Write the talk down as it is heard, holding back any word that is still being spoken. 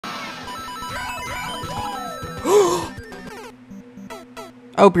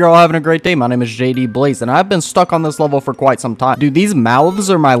I hope you're all having a great day. My name is JD Blaze, and I've been stuck on this level for quite some time. Dude, these mouths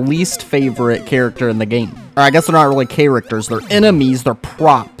are my least favorite character in the game. Or I guess they're not really characters. They're enemies. They're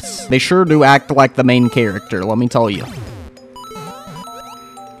props. They sure do act like the main character, let me tell you.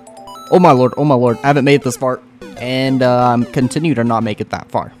 Oh my lord, oh my lord. I haven't made it this far. And continue to not make it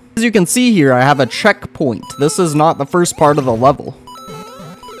that far. As you can see here, I have a checkpoint. This is not the first part of the level.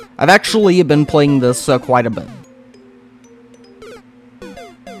 I've actually been playing this quite a bit.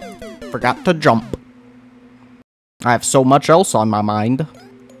 Forgot to jump. I have so much else on my mind.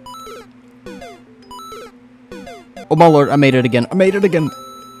 Oh my lord, I made it again. I made it again.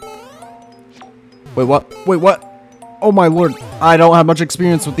 Wait, what? Wait, what? Oh my lord, I don't have much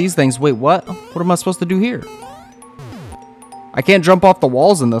experience with these things. Wait, what? What am I supposed to do here? I can't jump off the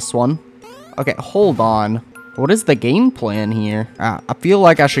walls in this one. Okay, hold on. What is the game plan here? I feel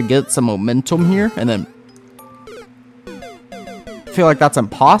like I should get some momentum here, and then... I feel like that's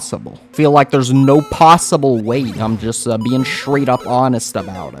impossible. I feel like there's no possible way. I'm just being straight up honest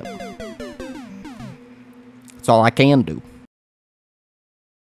about it. That's all I can do.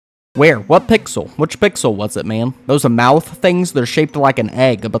 Where? What pixel? Which pixel was it, man? Those mouth things, they're shaped like an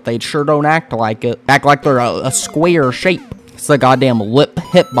egg, but they sure don't act like it. Act like they're a square shape. It's a goddamn lip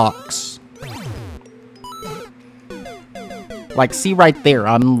hitbox. Like, see right there,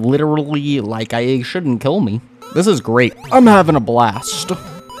 I'm literally, like, I shouldn't kill me. This is great. I'm having a blast.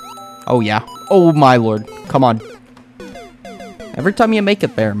 Oh, yeah. Oh, my lord. Come on. Every time you make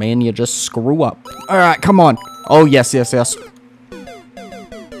it there, man, you just screw up. Alright, come on. Oh, yes, yes, yes.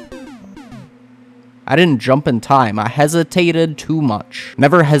 I didn't jump in time. I hesitated too much.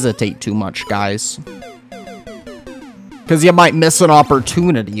 Never hesitate too much, guys. Because you might miss an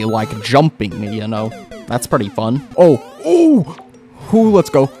opportunity, like jumping, you know. That's pretty fun. Oh, oh! Ooh, let's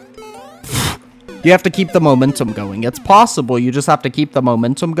go. You have to keep the momentum going. It's possible, you just have to keep the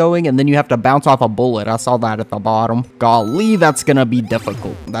momentum going, and then you have to bounce off a bullet. I saw that at the bottom. Golly, that's gonna be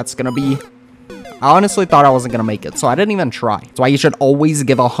difficult. That's gonna be... I honestly thought I wasn't gonna make it, so I didn't even try. That's why you should always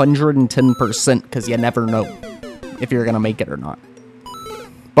give 110%, because you never know if you're gonna make it or not.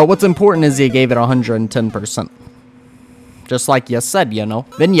 But what's important is you gave it 110%. Just like you said, you know.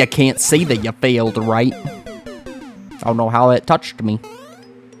 Then you can't say that you failed, right? I don't know how it touched me.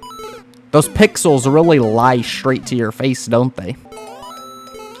 Those pixels really lie straight to your face, don't they?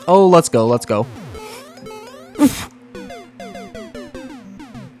 Oh, let's go, let's go.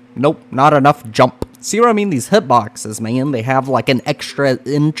 Nope, not enough jump. See what I mean? These hitboxes, man, they have like an extra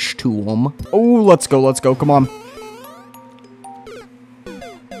inch to them. Oh, let's go, come on.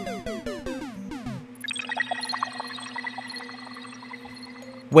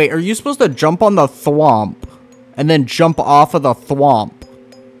 Wait, are you supposed to jump on the thwomp and then jump off of the thwomp?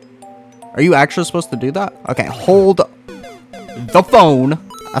 Are you actually supposed to do that? Okay, hold the phone.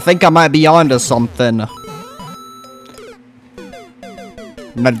 I think I might be onto something.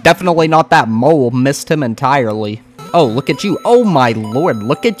 No, definitely not that mole. Missed him entirely. Oh, look at you. Oh my lord,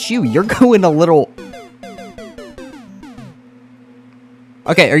 look at you. You're going a little...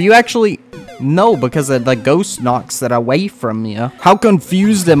 Okay, are you actually... No, because the ghost knocks it away from you. How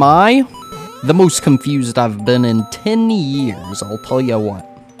confused am I? The most confused I've been in 10 years, I'll tell you what.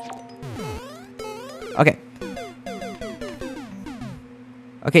 Okay.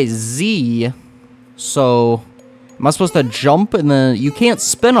 Okay, Z. So, am I supposed to jump and then you can't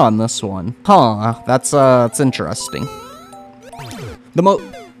spin on this one? Huh, that's interesting.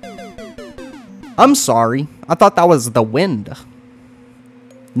 I'm sorry. I thought that was the wind.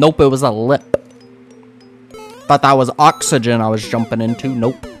 Nope, it was a lip. Thought that was oxygen I was jumping into.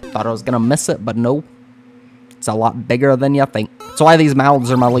 Nope. Thought I was gonna miss it, but no. It's a lot bigger than you think. That's why these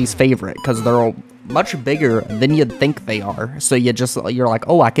mouths are my least favorite, because they're much bigger than you'd think they are. So you're like,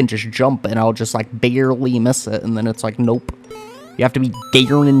 oh, I can just jump and I'll just like barely miss it. And then it's like, nope. You have to be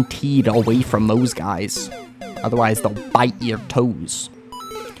guaranteed away from those guys. Otherwise, they'll bite your toes.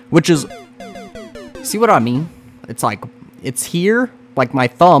 Which is... See what I mean? It's like, it's here, like my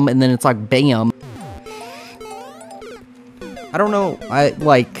thumb, and then it's like, bam. I don't know,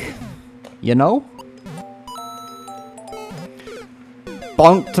 you know?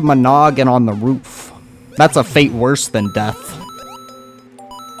 Bonked my noggin on the roof. That's a fate worse than death.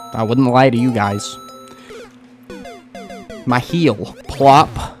 I wouldn't lie to you guys. My heel. Plop.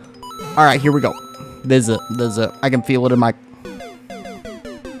 Alright, here we go. This is it. I can feel it in my...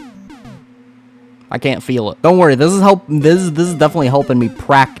 I can't feel it. Don't worry, this is definitely helping me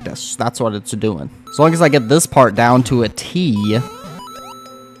practice. That's what it's doing. As long as I get this part down to a T,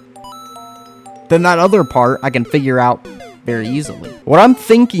 then that other part I can figure out very easily. What I'm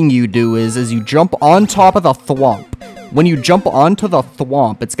thinking you do is you jump on top of the thwomp, When you jump onto the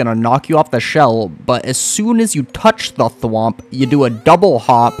thwomp, it's gonna knock you off the shell, but as soon as you touch the thwomp, you do a double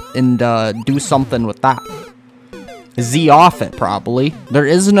hop and do something with that. Z off it, probably. There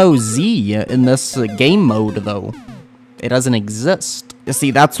is no Z in this game mode, though. It doesn't exist. You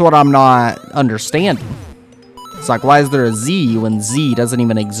see, that's what I'm not understanding. It's like, why is there a Z when Z doesn't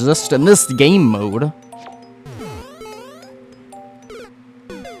even exist in this game mode?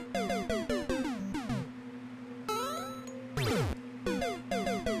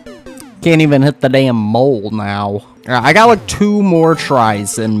 Can't even hit the damn mole now. I got like 2 more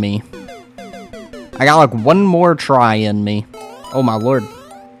tries in me. I got like 1 more try in me. Oh my lord.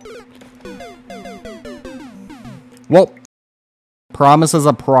 Well, promise is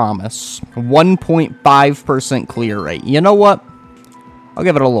a promise. 1.5% clear rate. You know what? I'll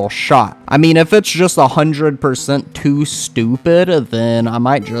give it a little shot. I mean, if it's just 100% too stupid, then I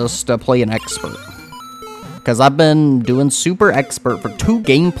might just play an expert. Because I've been doing super expert for 2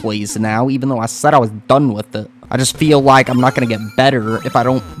 gameplays now, even though I said I was done with it. I just feel like I'm not going to get better if I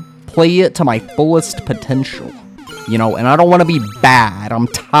don't play it to my fullest potential. You know, and I don't want to be bad. I'm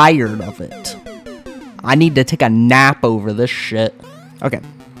tired of it. I need to take a nap over this shit. Okay.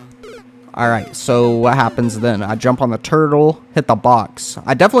 Alright, so what happens then? I jump on the turtle, hit the box.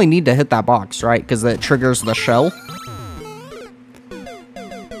 I definitely need to hit that box, right? Because it triggers the shell.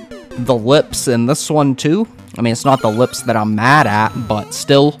 The lips in this one too. I mean, it's not the lips that I'm mad at, but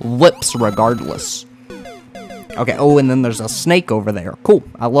still lips regardless. Okay, oh, and then there's a snake over there. Cool,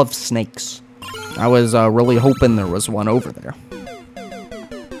 I love snakes. I was really hoping there was one over there.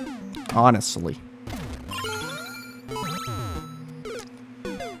 Honestly.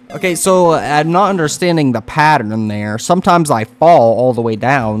 Okay, so I'm not understanding the pattern there. Sometimes I fall all the way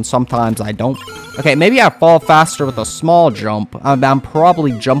down, sometimes I don't. Okay, maybe I fall faster with a small jump. I'm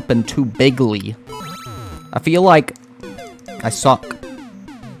probably jumping too bigly. I feel like I suck.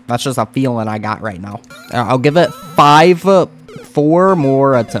 That's just a feeling I got right now. I'll give it 4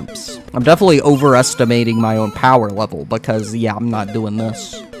 more attempts. I'm definitely overestimating my own power level because, yeah, I'm not doing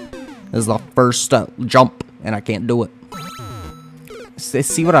this. This is the first jump, and I can't do it.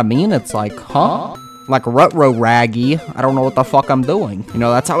 See what I mean? It's like, huh? Like Rutro Raggy, I don't know what the fuck I'm doing. You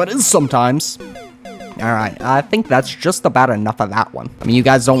know, that's how it is sometimes. Alright, I think that's just about enough of that one. I mean, you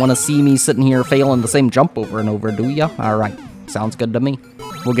guys don't want to see me sitting here failing the same jump over and over, do ya? Alright, sounds good to me.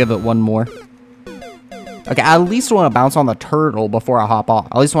 We'll give it 1 more. Okay, I at least want to bounce on the turtle before I hop off.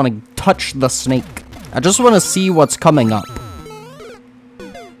 I at least want to touch the snake. I just want to see what's coming up.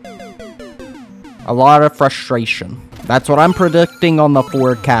 A lot of frustration. That's what I'm predicting on the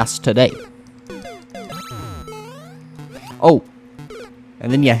forecast today. Oh.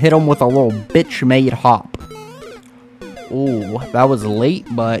 And then you hit him with a little bitch-made hop. Oh, that was late,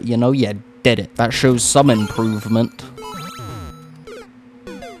 but, you know, you did it. That shows some improvement.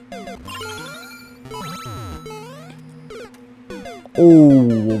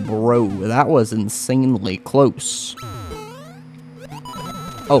 Oh, bro, that was insanely close.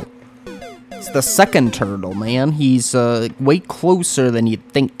 Oh. It's the second turtle, man. He's way closer than you'd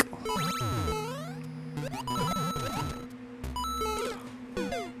think.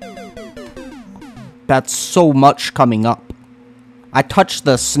 That's so much coming up. I touched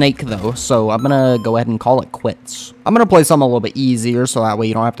the snake, though, so I'm gonna go ahead and call it quits. I'm gonna play something a little bit easier, so that way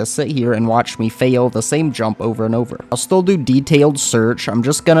you don't have to sit here and watch me fail the same jump over and over. I'll still do detailed search. I'm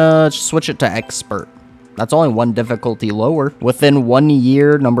just gonna switch it to expert. That's only 1 difficulty lower. Within 1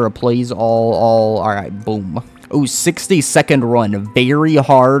 year, number of plays, alright, boom. Oh, 60-second run, very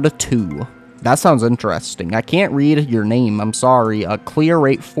hard 2. That sounds interesting. I can't read your name, I'm sorry. A clear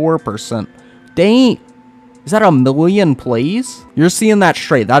rate 4%. Dang, is that 1 million plays? You're seeing that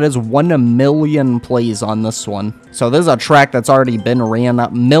straight. That is 1 million plays on this one. So this is a track that's already been ran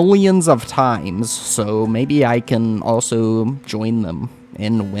up millions of times. So maybe I can also join them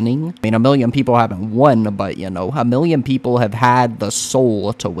in winning. I mean, 1 million people haven't won, but, you know, 1 million people have had the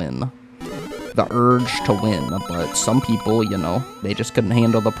soul to win. The urge to win. But some people, you know, they just couldn't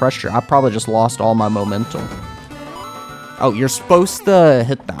handle the pressure. I probably just lost all my momentum. Oh, you're supposed to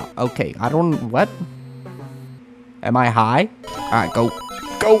hit that. Okay, I don't... What? Am I high? Alright, go.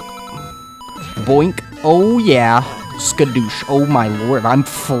 Go! Boink. Oh, yeah. Skadoosh. Oh, my lord. I'm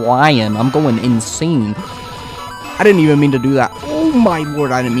flying. I'm going insane. I didn't even mean to do that. Oh, my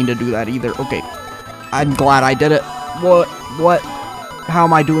lord. I didn't mean to do that either. Okay. I'm glad I did it. What? What? How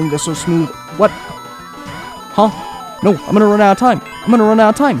am I doing this so smooth? What? Huh? No, I'm gonna run out of time. I'm gonna run out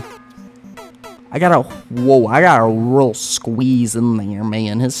of time. I got a real squeeze in there,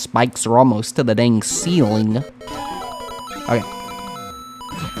 man. His spikes are almost to the dang ceiling. Okay.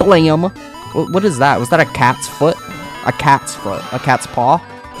 Blam. What is that? Was that a cat's foot? A cat's foot. A cat's paw.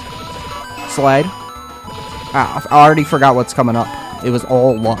 Slide. Ah, I already forgot what's coming up. It was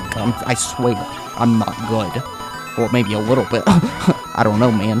all luck. I swear. I'm not good. Well, maybe a little bit. I don't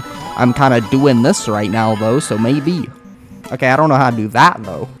know, man. I'm kind of doing this right now, though, so maybe. Okay, I don't know how to do that,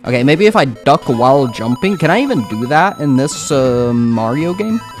 though. Okay, maybe if I duck while jumping. Can I even do that in this Mario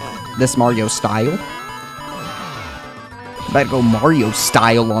game? This Mario style? Better go Mario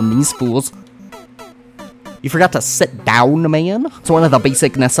style on these fools. You forgot to sit down, man. It's one of the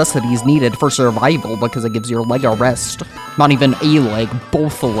basic necessities needed for survival because it gives your leg a rest. Not even a leg,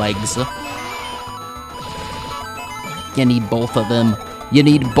 both legs. You need both of them. You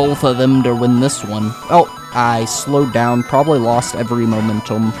need both of them to win this one. Oh, I slowed down. Probably lost every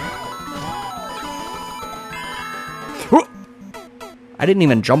momentum. I didn't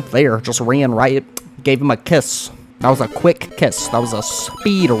even jump there. Just ran right. Gave him a kiss. That was a quick kiss. That was a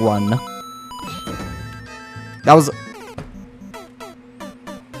speed run. That was...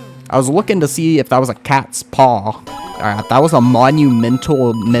 I was looking to see if that was a cat's paw. Alright, that was a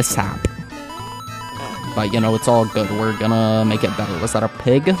monumental mishap. But, you know, it's all good. We're gonna make it better. Was that a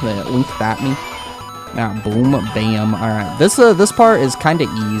pig that winked at me? Ah, boom, bam. Alright, this part is kind of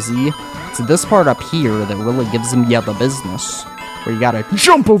easy. It's this part up here that really gives him the business. Where you gotta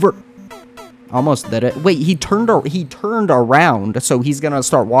jump over... Almost did it. Wait, he turned around, so he's gonna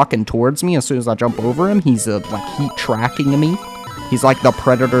start walking towards me as soon as I jump over him. He's, like, heat tracking me. He's like the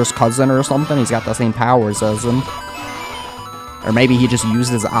Predator's cousin or something. He's got the same powers as him. Or maybe he just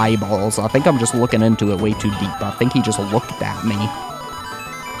used his eyeballs. I think I'm just looking into it way too deep. I think he just looked at me.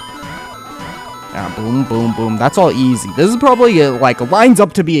 Ah, boom, boom, boom. That's all easy. This is probably, like, lines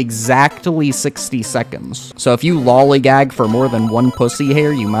up to be exactly 60 seconds. So if you lollygag for more than one pussy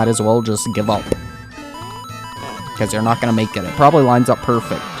hair, you might as well just give up. Because you're not going to make it. It probably lines up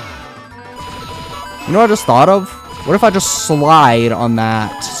perfect. You know what I just thought of? What if I just slide on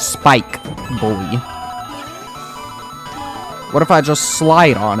that spike bully? What if I just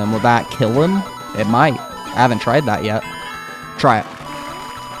slide on him? Will that kill him? It might. I haven't tried that yet. Try it.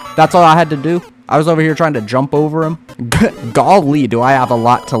 That's all I had to do. I was over here trying to jump over him. Golly, do I have a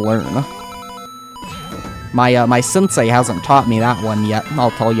lot to learn. My sensei hasn't taught me that one yet,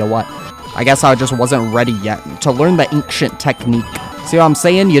 I'll tell you what. I guess I just wasn't ready yet to learn the ancient technique. See what I'm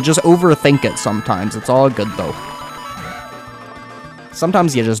saying? You just overthink it sometimes. It's all good, though.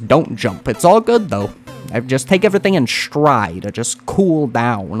 Sometimes you just don't jump. It's all good, though. I just take everything in stride. Just cool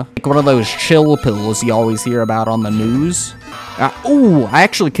down. Like one of those chill pills you always hear about on the news. Ooh, I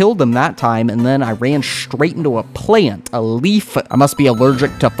actually killed him that time, and then I ran straight into a plant, a leaf. I must be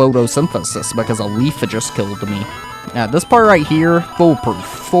allergic to photosynthesis, because a leaf just killed me. Now, this part right here, foolproof.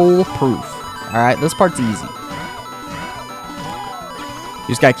 Foolproof. Alright, this part's easy. You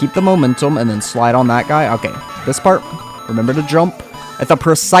just gotta keep the momentum, and then slide on that guy. Okay, this part, remember to jump at the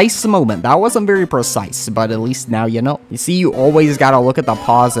precise moment. That wasn't very precise, but at least now you know. You see, you always gotta look at the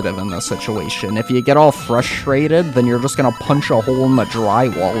positive in this situation. If you get all frustrated, then you're just gonna punch a hole in the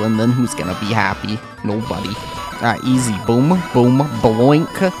drywall, and then who's gonna be happy? Nobody. Alright, easy. Boom, boom, bloink,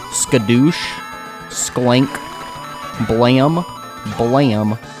 skadoosh, sklank, blam,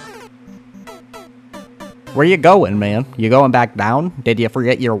 blam. Where you going, man? You going back down? Did you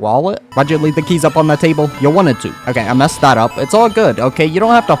forget your wallet? Why'd you leave the keys up on the table? You wanted to. Okay, I messed that up. It's all good, okay? You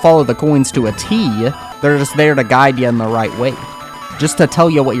don't have to follow the coins to a T. They're just there to guide you in the right way. Just to tell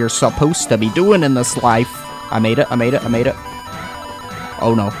you what you're supposed to be doing in this life. I made it, I made it, I made it.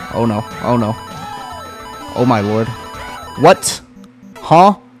 Oh no, oh no, oh no. Oh my lord. What?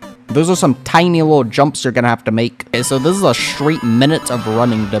 Huh? Those are some tiny little jumps you're gonna have to make. Okay, so this is a straight minute of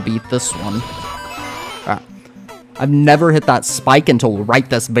running to beat this one. I've never hit that spike until right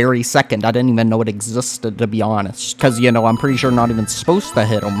this very second. I didn't even know it existed, to be honest. Because, you know, I'm pretty sure not even supposed to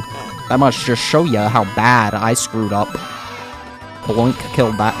hit him. That must just show you how bad I screwed up. Bloink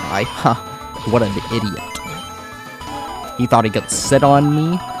killed that guy. Huh. What an idiot. He thought he could sit on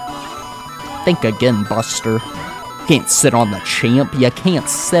me? Think again, Buster. You can't sit on the champ. You can't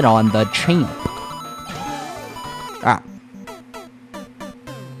sit on the champ. Ah.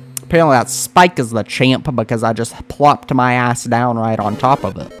 Apparently that spike is the champ because I just plopped my ass down right on top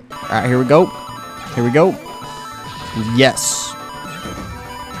of it. Alright, here we go. Here we go. Yes.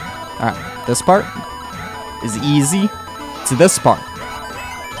 Alright, this part is easy. It's this part.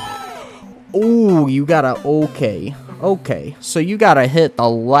 Oh, you gotta, okay. Okay, so you gotta hit the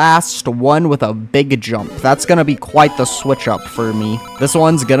last one with a big jump. That's gonna be quite the switch up for me. This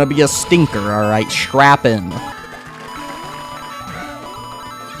one's gonna be a stinker, alright? Strap in.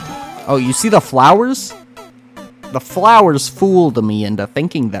 Oh, you see the flowers? The flowers fooled me into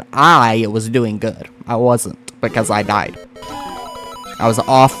thinking that I was doing good. I wasn't. because I died. I was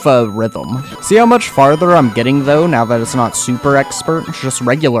off rhythm. See how much farther I'm getting, though, now that it's not super expert? It's just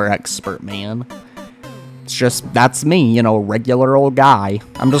regular expert, man. It's just, that's me, you know, regular old guy.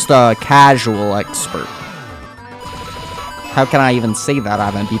 I'm just a casual expert. How can I even say that? I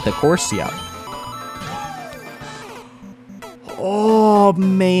haven't beat the course yet. Oh,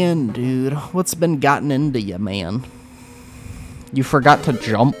 man, dude. What's been gotten into you, man? You forgot to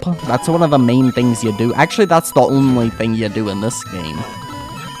jump? That's one of the main things you do. Actually, that's the only thing you do in this game.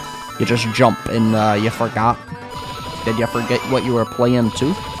 You just jump, and you forgot. Did you forget what you were playing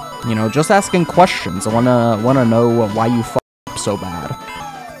too? You know, just asking questions. I wanna know why you f***ed up so bad.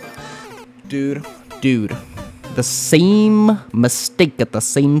 Dude. The same mistake at the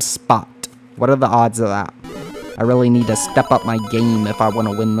same spot. What are the odds of that? I really need to step up my game if I want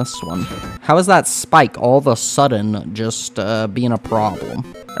to win this one. How is that spike all of a sudden just being a problem?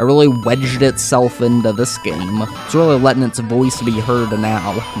 It really wedged itself into this game. It's really letting its voice be heard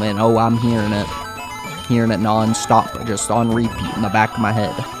now. Man, oh, I'm hearing it. Hearing it non-stop, just on repeat in the back of my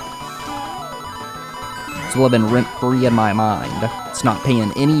head. It's living rent-free in my mind. It's not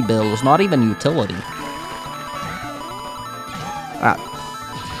paying any bills, not even utility. Ah.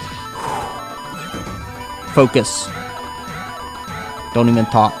 Focus. Don't even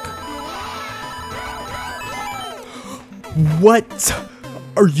talk. What?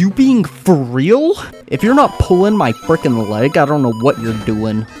 Are you being for real? If you're not pulling my frickin' leg, I don't know what you're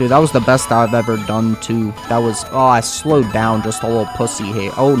doing. Dude, that was the best I've ever done, too. That was... Oh, I slowed down just a little pussy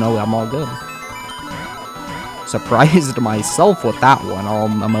here. Oh, no, I'm all good. Surprised myself with that one,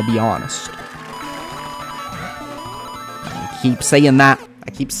 I'm gonna be honest. I keep saying that.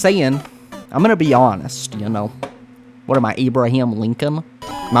 I keep saying... I'm gonna be honest, you know. What am I, Abraham Lincoln?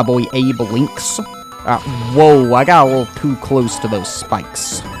 My boy Abe Links? Whoa, I got a little too close to those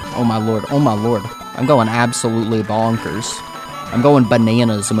spikes. Oh my lord, oh my lord. I'm going absolutely bonkers. I'm going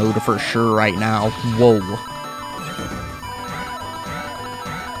bananas mode for sure right now. Whoa.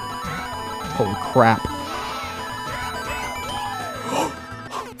 Holy crap.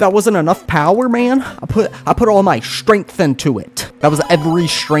 That wasn't enough power, man. I put all my strength into it. That was every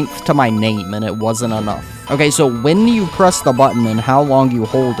strength to my name, and it wasn't enough. Okay, so when you press the button and how long you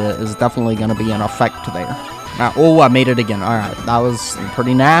hold it is definitely going to be an effect there. Oh, I made it again. All right, that was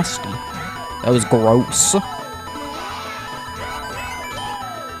pretty nasty. That was gross.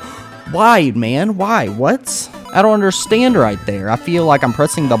 Why, man? Why? What? I don't understand right there. I feel like I'm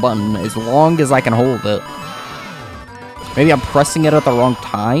pressing the button as long as I can hold it. Maybe I'm pressing it at the wrong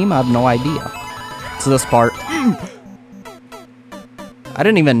time? I have no idea. It's this part. I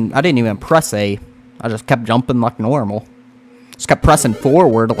didn't even press A. I just kept jumping like normal. Just kept pressing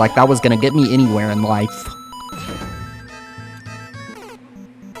forward like that was gonna get me anywhere in life.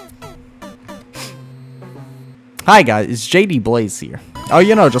 Hi guys, it's JD Blaze here. Oh,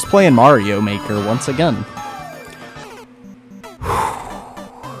 you know, just playing Mario Maker once again.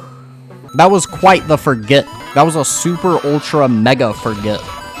 That was quite the forget. That was a super ultra mega forget.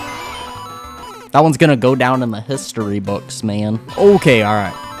 That one's gonna go down in the history books, man. Okay,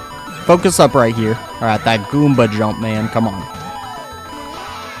 alright. Focus up right here. Alright, that Goomba jump, man. Come on.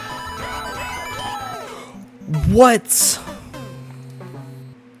 What?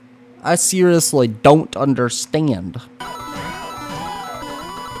 I seriously don't understand.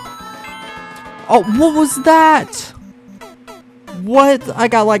 Oh, what was that? What? I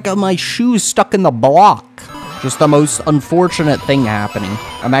got like my shoes stuck in the block. Just the most unfortunate thing happening.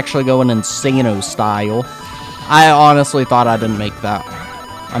 I'm actually going Insano style. I honestly thought I didn't make that.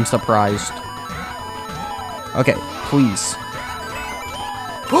 I'm surprised. Okay, please.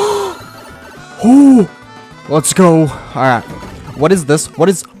 Oh, let's go. Alright. What is this? What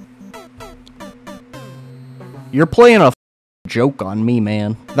is... You're playing a joke on me,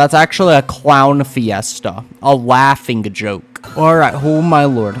 man. That's actually a clown fiesta. A laughing joke. Alright, oh my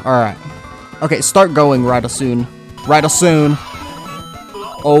lord. Alright. Okay, start going right soon. Right soon.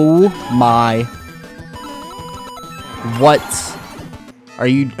 Oh my. What? Are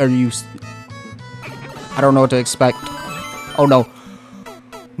you... I don't know what to expect. Oh no.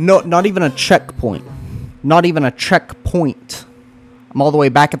 No, not even a checkpoint. Not even a checkpoint. I'm all the way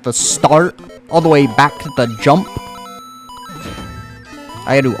back at the start. All the way back to the jump.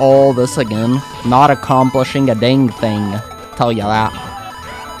 I gotta do all this again. Not accomplishing a dang thing. Tell you that.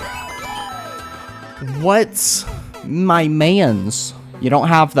 What? My mans. You don't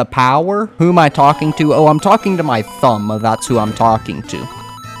have the power? Who am I talking to? Oh, I'm talking to my thumb. That's who I'm talking to.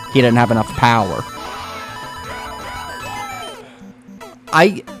 He didn't have enough power.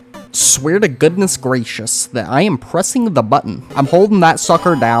 Swear to goodness gracious that I am pressing the button. I'm holding that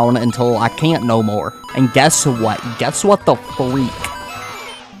sucker down until I can't no more. And guess what? Guess what the freak?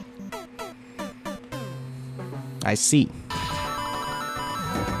 I see.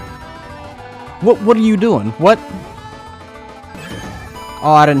 What are you doing? What?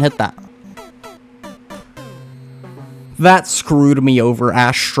 Oh, I didn't hit that. That screwed me over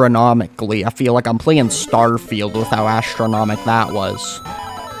astronomically. I feel like I'm playing Starfield with how astronomic that was.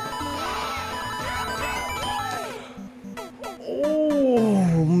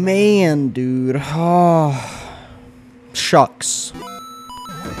 Oh, man, dude. Oh, shucks.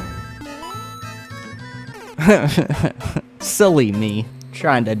 Silly me.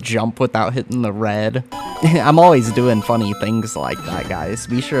 Trying to jump without hitting the red. I'm always doing funny things like that, guys.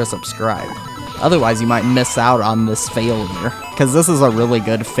 Be sure to subscribe. Otherwise, you might miss out on this failure. Because this is a really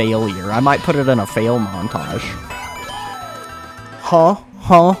good failure. I might put it in a fail montage. Huh?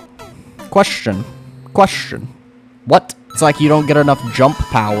 Question. What? It's like you don't get enough jump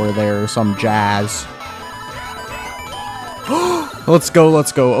power there or some jazz. Let's go.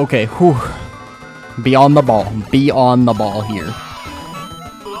 Okay, whew. Be on the ball. Be on the ball here.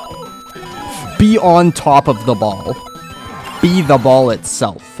 Be on top of the ball. Be the ball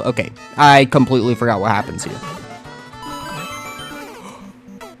itself. Okay, I completely forgot what happens here.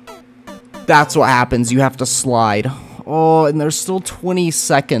 That's what happens. You have to slide. Oh, and there's still 20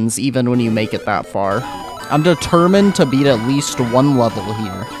 seconds even when you make it that far. I'm determined to beat at least one level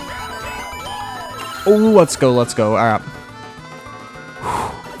here. Oh, let's go. All right.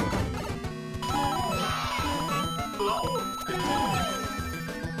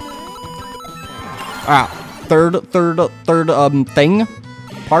 Third thing,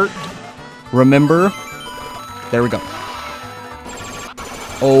 part, remember, there we go.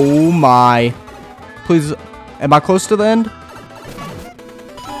 Oh my, please, am I close to the end?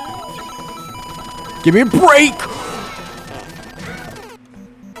 Give me a break!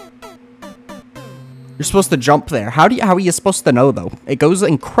 You're supposed to jump there. How are you supposed to know though? It goes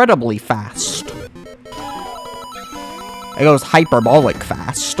incredibly fast. It goes hyperbolic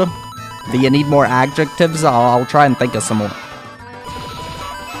fast. Do you need more adjectives? I'll try and think of some more.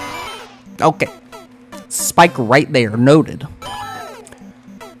 Okay. Spike right there. Noted.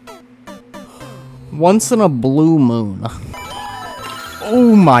 Once in a blue moon.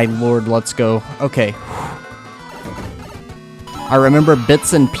 Oh my lord, let's go. Okay. I remember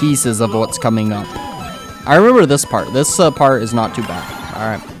bits and pieces of what's coming up. I remember this part. This part is not too bad.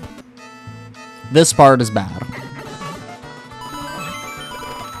 Alright. This part is bad.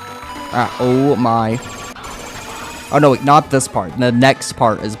 Oh my. Oh no, wait, not this part. The next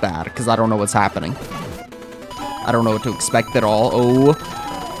part is bad, because I don't know what's happening. I don't know what to expect at all.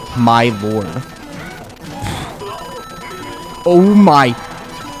 Oh my lord. Oh my.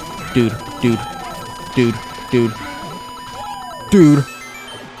 Dude.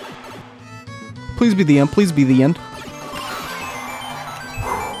 Please be the end, please be the end.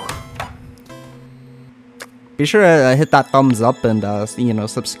 Be sure to hit that thumbs up and, you know,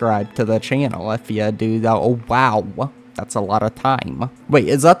 subscribe to the channel if you do that. Oh, wow. That's a lot of time. Wait,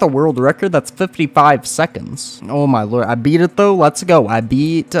 is that the world record? That's 55 seconds. Oh, my lord. I beat it, though. Let's go. I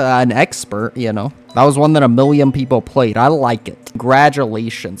beat an expert, you know. That was one that 1 million people played. I like it.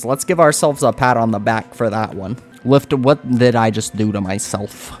 Congratulations. Let's give ourselves a pat on the back for that one. What did I just do to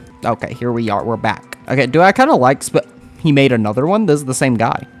myself? Okay, here we are. We're back. Okay, do I kind of like... He made another one? This is the same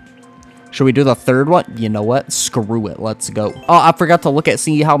guy. Should we do the third one? You know what? Screw it. Let's go. Oh, I forgot to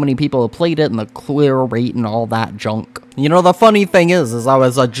see how many people have played it and the clear rate and all that junk. You know, the funny thing is I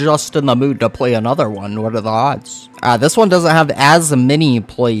was just in the mood to play another one. What are the odds? This one doesn't have as many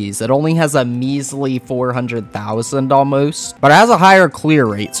plays. It only has a measly 400,000 almost. But it has a higher clear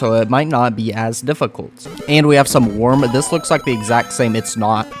rate, so it might not be as difficult. And we have some warm. This looks like the exact same. It's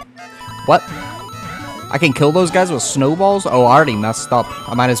not. What? I can kill those guys with snowballs? Oh, I already messed up.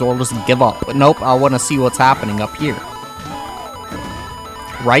 I might as well just give up. But nope, I want to see what's happening up here.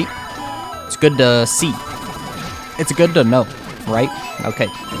 Right? It's good to see. It's good to know, right? Okay.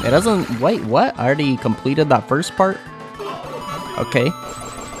 It doesn't... Wait, what? I already completed that first part? Okay.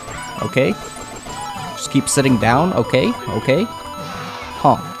 Okay. Just keep sitting down. Okay. Okay.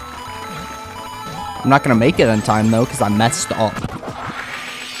 Huh. I'm not gonna make it in time, though, because I messed up.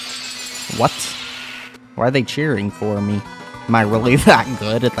 What? Why are they cheering for me? Am I really that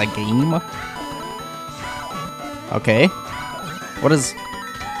good at the game? Okay. What is...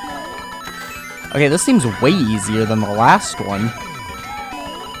 Okay, this seems way easier than the last one.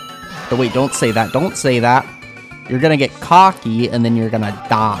 But wait, don't say that. Don't say that. You're gonna get cocky, and then you're gonna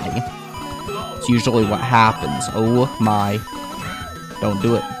die. It's usually what happens. Oh my. Don't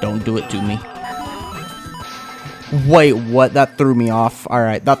do it. Don't do it to me. Wait, what? That threw me off.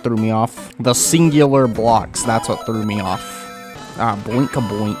 Alright, that threw me off. The singular blocks, that's what threw me off. Boink a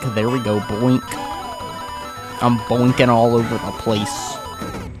boink. There we go, boink. I'm boinking all over the place.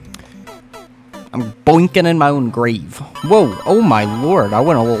 I'm boinking in my own grave. Whoa, oh my lord, I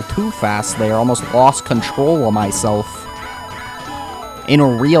went a little too fast there. Almost lost control of myself. In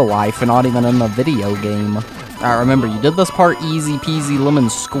real life and not even in the video game. Alright, remember, you did this part easy peasy lemon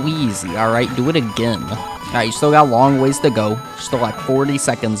squeezy, alright? Do it again. Alright, you still got a long ways to go. Still like 40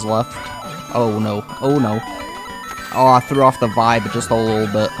 seconds left. Oh no, oh no. Oh, I threw off the vibe just a little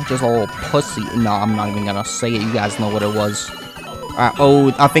bit. Just a little pussy. No, I'm not even gonna say it. You guys know what it was.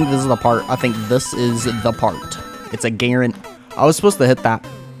 Oh, I think this is the part. I think this is the part. It's a guarantee. I was supposed to hit that.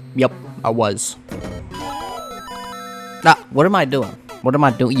 Yep, I was. What am I doing? What am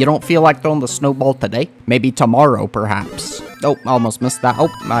I doing? You don't feel like throwing the snowball today? Maybe tomorrow, perhaps. Oh, I almost missed that. Oh,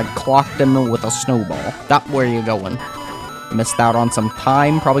 I clocked him with a snowball. Where you going? Missed out on some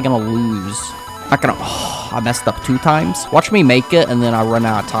time. Probably gonna lose. Not gonna... Oh, I messed up 2 times. Watch me make it, and then I run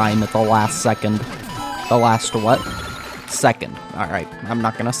out of time at the last second. The last what? Second. Alright, I'm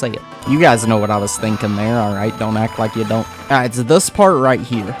not gonna say it. You guys know what I was thinking there, alright? Don't act like you don't. Alright, it's this part right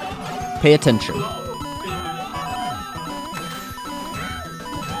here. Pay attention.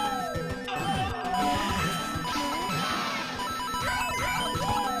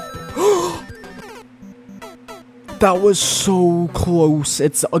 That was so close.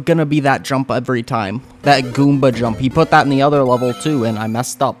 It's gonna be that jump every time. That Goomba jump. He put that in the other level too, and I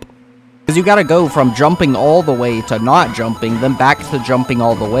messed up. Because you gotta go from jumping all the way to not jumping, then back to jumping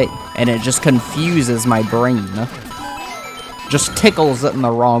all the way. And it just confuses my brain. Just tickles it in the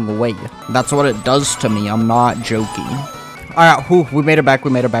wrong way. That's what it does to me. I'm not joking. Alright, we made it back,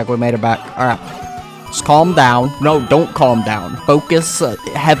 we made it back, we made it back. Alright. Just calm down. No, don't calm down. Focus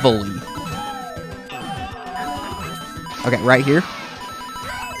heavily. Okay, right here.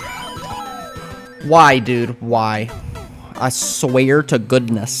 Why, dude? Why? I swear to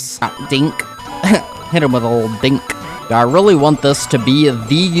goodness. Dink. Hit him with a little dink. I really want this to be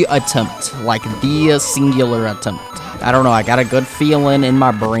the attempt. Like, the singular attempt. I don't know, I got a good feeling in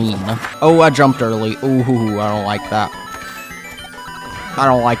my brain. Oh, I jumped early. Ooh, I don't like that. I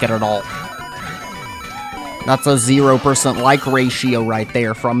don't like it at all. That's a 0% like ratio right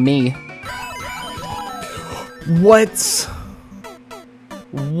there from me. What?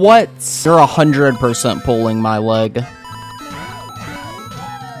 What? You're 100% pulling my leg.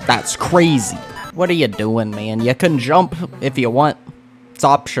 That's crazy. What are you doing, man? You can jump if you want. It's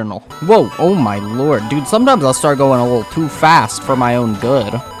optional. Whoa, oh my lord. Dude, sometimes I'll start going a little too fast for my own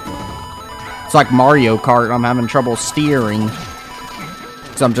good. It's like Mario Kart. I'm having trouble steering.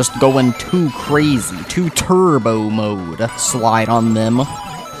 So I'm just going too crazy. Too turbo mode. Slide on them.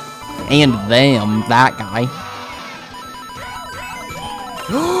 And them. That guy.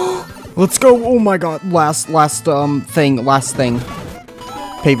 Let's go. Oh my god. Last thing.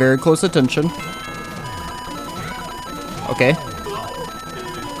 Pay very close attention. Okay.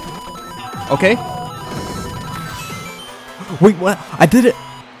 Okay. Wait, what? I did it.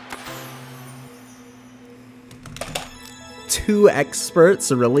 2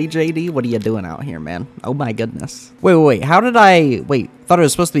 experts? Really, JD? What are you doing out here, man? Oh my goodness. Wait. How did I... Wait, thought it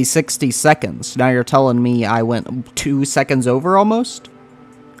was supposed to be 60 seconds. Now you're telling me I went 2 seconds over almost?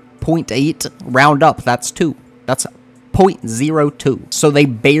 0.8, round up, that's 2. That's 0.02. So they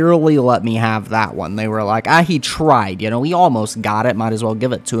barely let me have that one. They were like, he tried, you know, he almost got it, might as well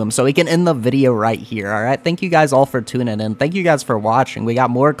give it to him. So we can end the video right here, alright? Thank you guys all for tuning in. Thank you guys for watching. We got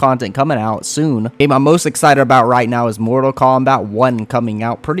more content coming out soon. The game I'm most excited about right now is Mortal Kombat 1 coming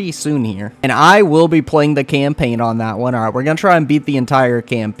out pretty soon here. And I will be playing the campaign on that one, alright? We're gonna try and beat the entire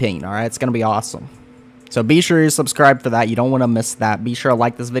campaign, alright? It's gonna be awesome. So be sure to subscribe for that. You don't want to miss that. Be sure to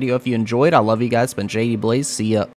like this video if you enjoyed. I love you guys. It's been JD Blaze. See ya.